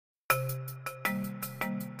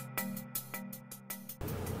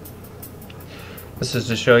This is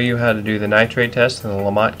to show you how to do the nitrate test in the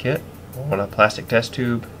Lamont kit. We'll want a plastic test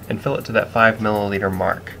tube and fill it to that 5 milliliter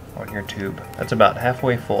mark on your tube. That's about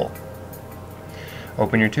halfway full.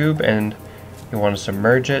 Open your tube and you want to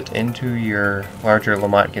submerge it into your larger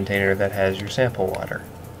Lamont container that has your sample water.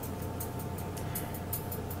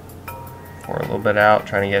 Pour a little bit out,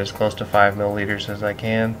 trying to get as close to 5 milliliters as I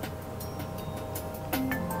can.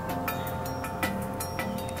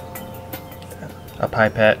 A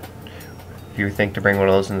pipette, if you think to bring one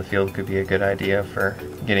of those in the field, could be a good idea for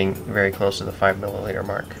getting very close to the 5 milliliter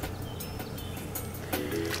mark.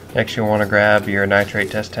 Next, you'll want to grab your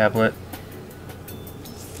nitrate test tablet.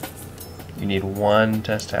 You need one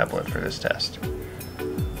test tablet for this test.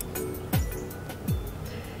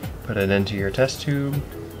 Put it into your test tube.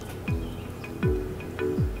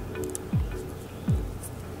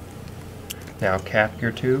 Now cap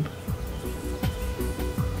your tube.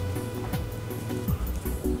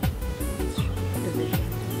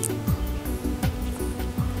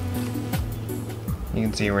 You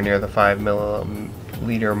can see we're near the 5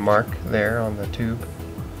 milliliter mark there on the tube.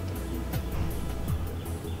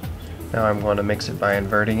 Now I'm going to mix it by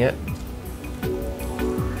inverting it,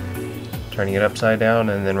 turning it upside down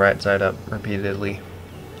and then right side up repeatedly.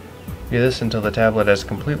 Do this until the tablet has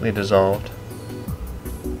completely dissolved.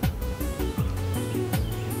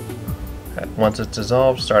 Once it's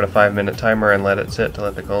dissolved, start a 5-minute timer and let it sit to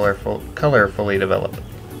let the color fully develop.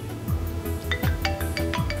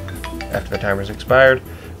 After the timer's expired,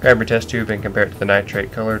 grab your test tube and compare it to the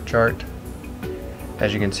nitrate color chart.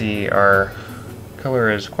 As you can see, our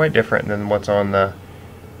color is quite different than what's on the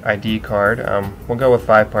ID card. We'll go with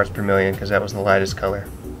 5 parts per million because that was the lightest color.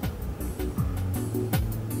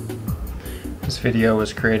 This video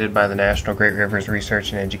was created by the National Great Rivers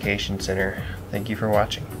Research and Education Center. Thank you for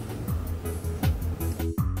watching.